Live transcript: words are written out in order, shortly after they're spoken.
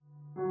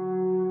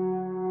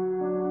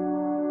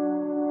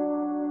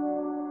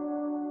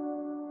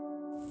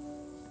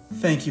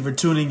Thank you for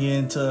tuning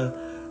in to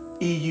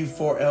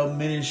EU4L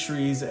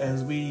Ministries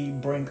as we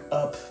bring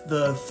up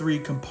the three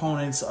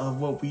components of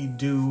what we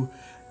do.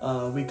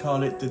 We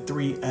call it the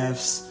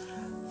 3Fs: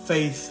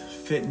 faith,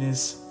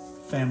 fitness,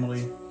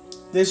 family.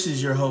 This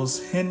is your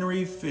host,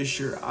 Henry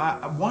Fisher.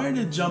 I wanted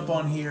to jump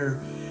on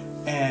here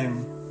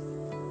and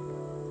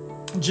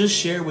just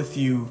share with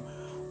you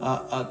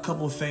a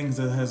couple of things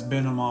that has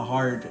been on my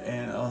heart,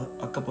 and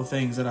a couple of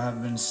things that I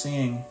have been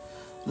seeing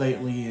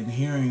lately and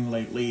hearing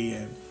lately.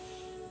 And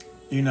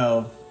you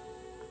know,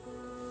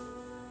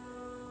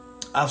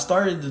 I've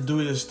started to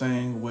do this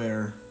thing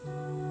where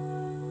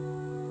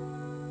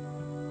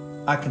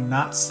I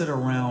cannot sit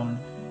around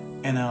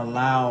and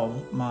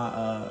allow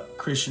my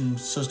Christian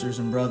sisters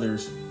and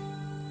brothers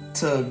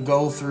to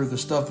go through the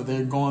stuff that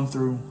they're going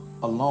through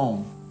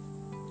alone.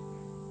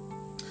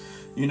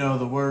 You know,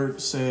 the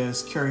word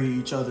says carry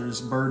each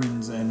other's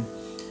burdens and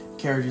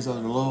carry each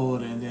other's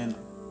load. And then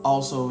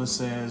also it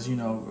says, you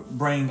know,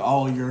 bring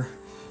all your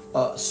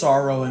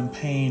sorrow and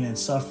pain and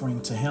suffering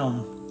to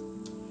him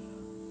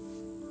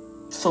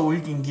so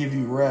he can give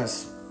you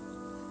rest.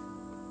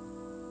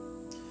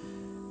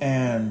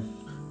 And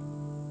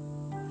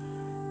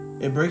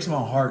it breaks my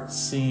heart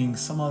seeing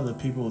some of the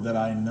people that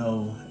I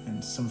know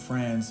and some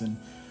friends and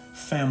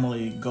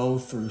family go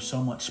through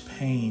so much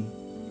pain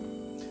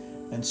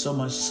and so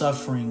much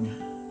suffering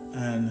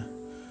and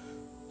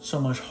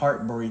so much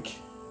heartbreak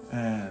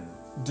and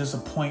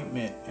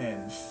disappointment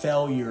and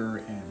failure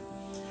and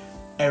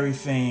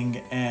everything,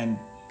 and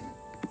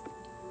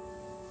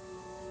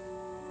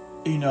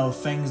you know,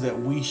 things that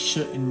we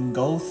shouldn't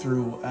go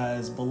through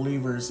as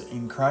believers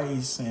in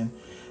Christ. And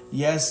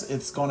yes,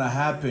 it's going to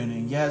happen,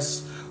 and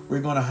yes,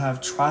 we're going to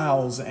have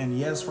trials, and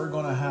yes, we're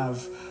going to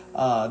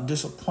have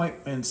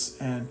disappointments,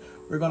 and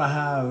we're going to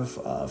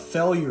have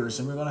failures,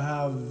 and we're going to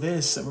have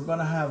this, and we're going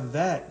to have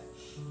that.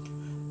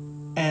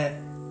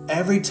 And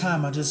every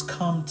time I just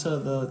come to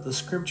the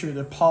scripture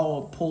that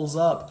Paul pulls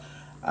up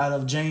out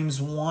of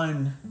James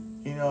 1,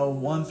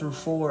 1 through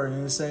 4,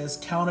 and it says,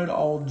 count it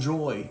all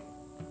joy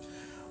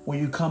when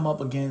you come up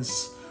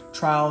against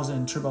trials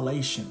and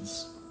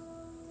tribulations.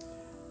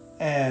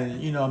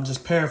 And, I'm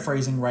just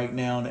paraphrasing right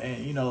now,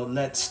 and,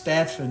 let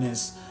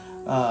steadfastness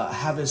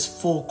have its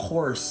full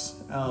course,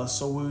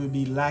 so we would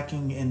be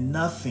lacking in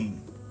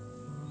nothing.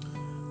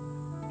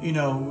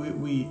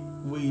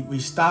 We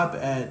stop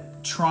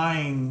at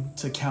trying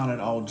to count it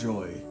all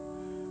joy,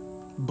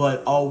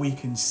 but all we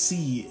can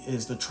see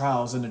is the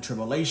trials and the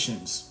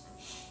tribulations.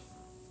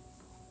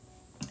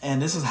 And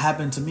this has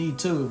happened to me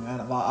too, man.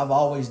 I've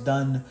always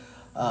done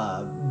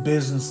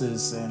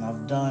businesses, and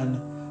I've done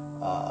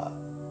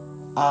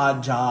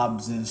odd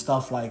jobs and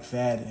stuff like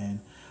that. And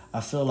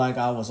I feel like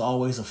I was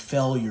always a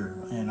failure,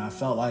 and I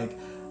felt like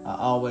I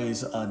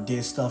always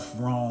did stuff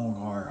wrong,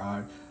 or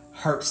I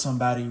hurt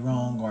somebody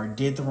wrong, or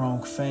did the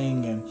wrong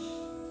thing. And,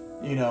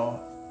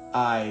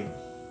 I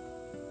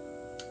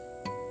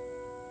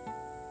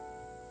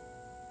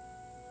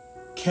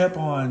kept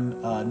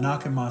on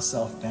knocking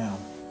myself down.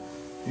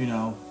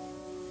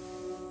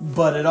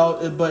 But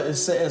it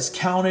says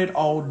count it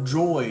all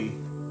joy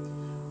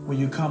when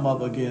you come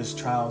up against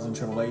trials and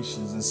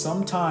tribulations. And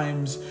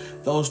sometimes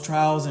those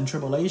trials and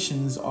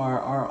tribulations are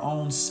our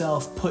own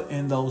self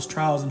putting those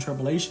trials and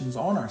tribulations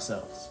on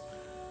ourselves,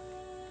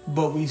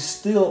 but we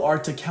still are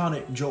to count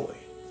it joy.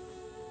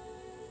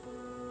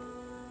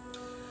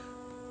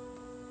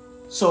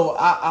 So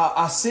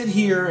I sit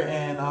here,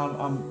 and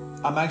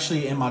I'm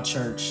actually in my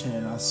church,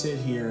 and I sit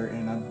here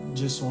and I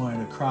just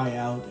wanted to cry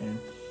out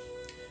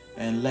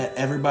and let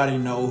everybody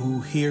know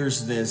who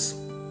hears this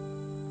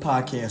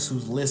podcast, who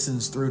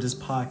listens through this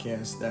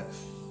podcast, that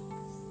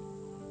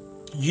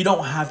you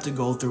don't have to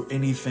go through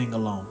anything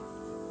alone.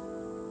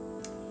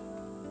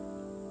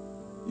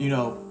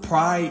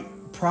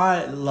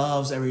 Pride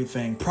loves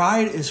everything.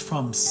 Pride is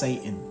from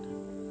Satan.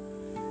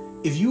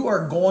 If you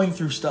are going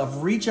through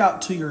stuff, reach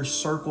out to your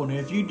circle. And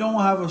if you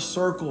don't have a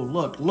circle,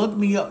 look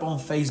me up on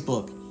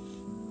Facebook,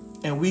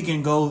 and we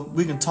can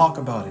talk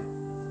about it.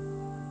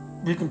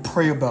 We can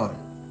pray about it.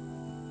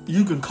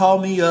 You can call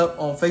me up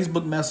on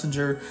Facebook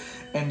Messenger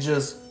and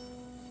just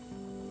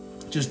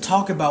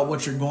talk about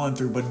what you're going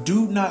through, but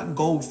do not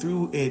go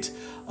through it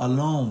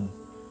alone.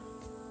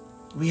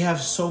 We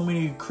have so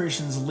many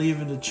Christians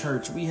leaving the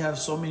church. We have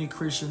so many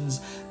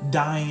Christians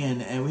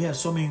dying, and we have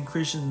so many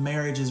Christian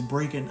marriages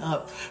breaking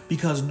up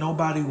because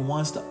nobody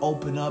wants to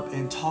open up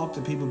and talk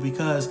to people,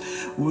 because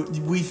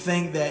we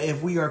think that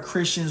if we are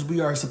Christians,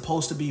 we are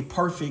supposed to be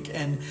perfect,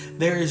 and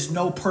there is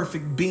no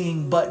perfect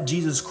being but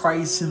Jesus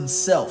Christ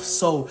himself.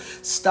 So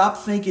stop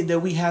thinking that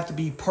we have to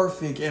be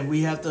perfect and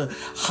we have to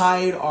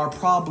hide our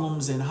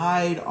problems and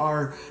hide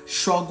our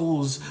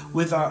struggles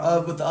with the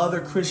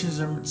other Christians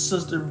and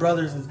sisters,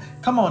 brothers.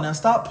 Come on now,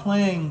 stop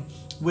playing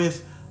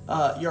with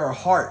your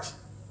heart.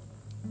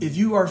 If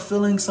you are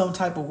feeling some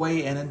type of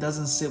way and it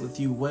doesn't sit with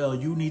you well,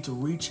 you need to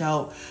reach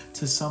out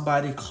to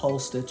somebody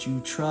close that you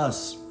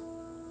trust.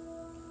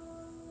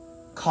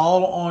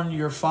 Call on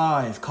your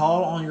five,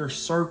 call on your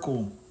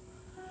circle,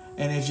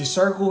 And if your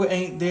circle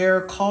ain't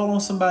there, call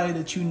on somebody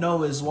that you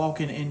know is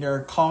walking in their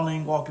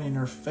calling, walking in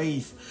their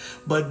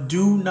faith. But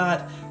do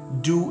not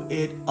do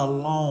it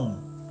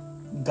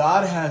alone.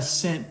 God has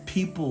sent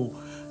people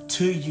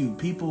to you,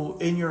 people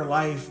in your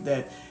life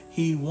that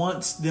He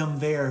wants them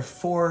there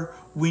for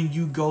when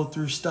you go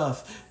through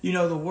stuff. You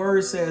know, the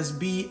word says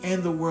be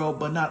in the world,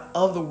 but not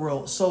of the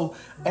world. So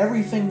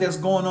everything that's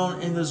going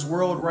on in this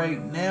world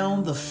right now,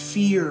 the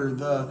fear,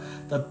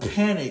 the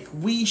panic,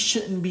 we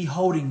shouldn't be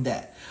holding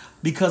that,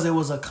 because it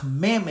was a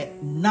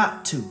commandment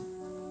not to.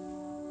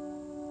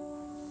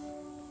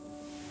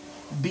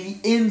 Be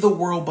in the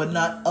world, but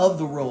not of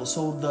the world.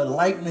 So the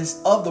likeness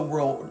of the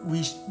world,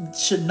 we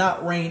should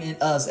not reign in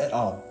us at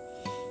all.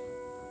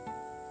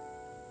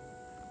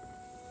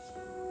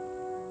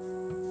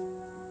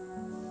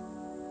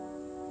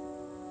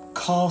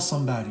 Call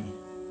somebody.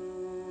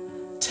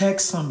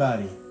 Text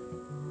somebody.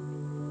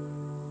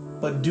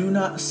 But do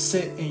not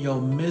sit in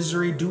your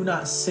misery. Do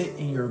not sit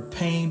in your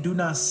pain. Do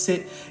not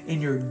sit in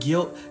your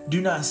guilt.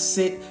 Do not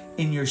sit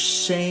in your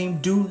shame.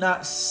 Do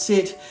not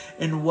sit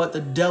in what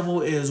the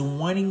devil is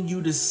wanting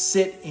you to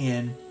sit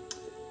in,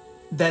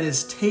 that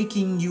is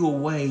taking you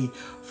away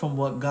from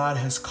what God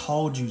has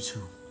called you to.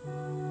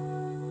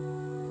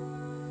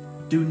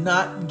 Do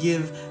not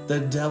give the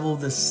devil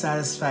the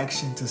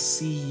satisfaction to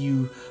see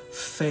you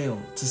fail,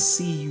 to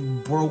see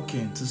you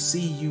broken, to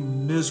see you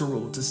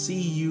miserable, to see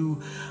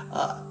you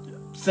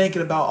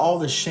thinking about all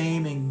the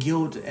shame and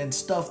guilt and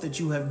stuff that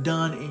you have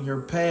done in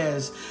your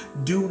past.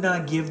 Do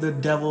not give the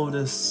devil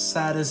the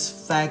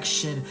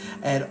satisfaction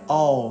at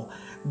all.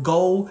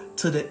 Go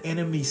to the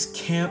enemy's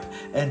camp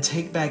and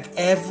take back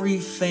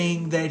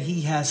everything that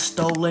he has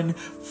stolen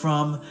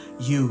from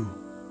you.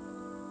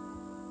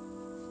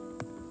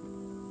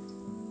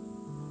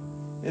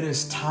 It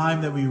is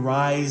time that we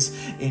rise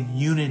in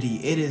unity.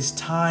 It is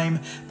time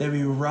that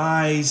we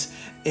rise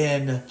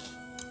in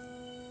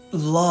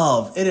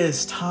love. It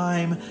is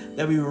time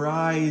that we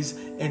rise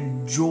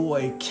in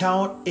joy.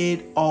 Count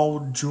it all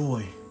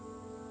joy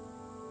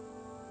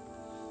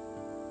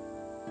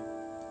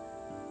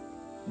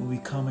when we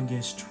come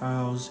against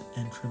trials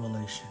and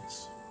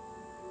tribulations.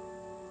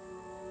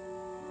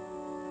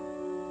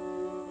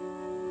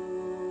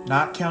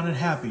 Not counting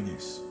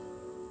happiness.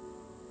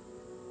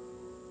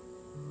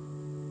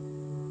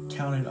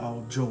 Count it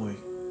all joy.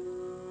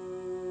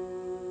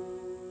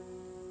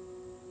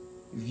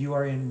 If you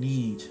are in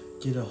need,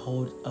 get a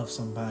hold of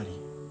somebody.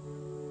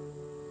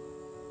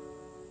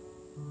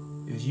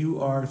 If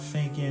you are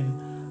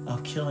thinking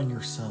of killing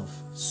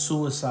yourself,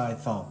 suicide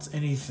thoughts,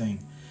 anything,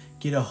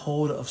 get a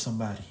hold of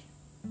somebody.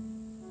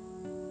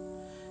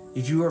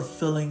 If you are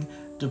feeling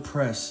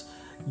depressed,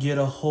 get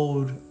a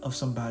hold of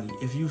somebody.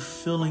 If you're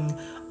feeling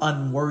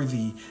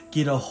unworthy,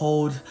 get a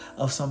hold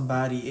of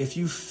somebody. If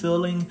you're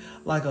feeling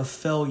like a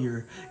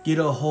failure, get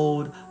a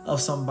hold of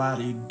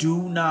somebody.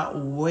 Do not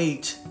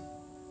wait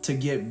to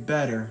get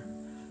better.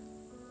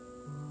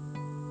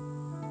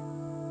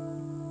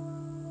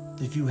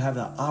 If you have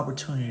the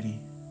opportunity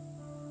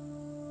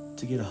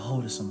to get a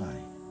hold of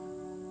somebody.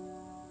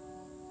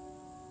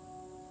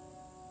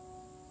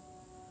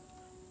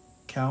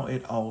 Count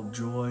it all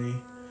joy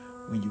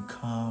when you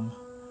come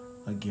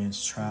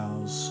against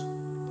trials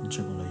and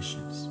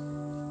tribulations.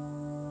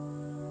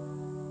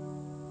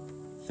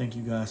 Thank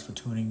you guys for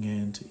tuning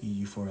in to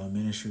EU4L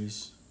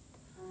Ministries.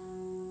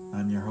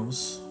 I'm your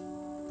host,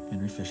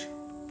 Henry Fisher.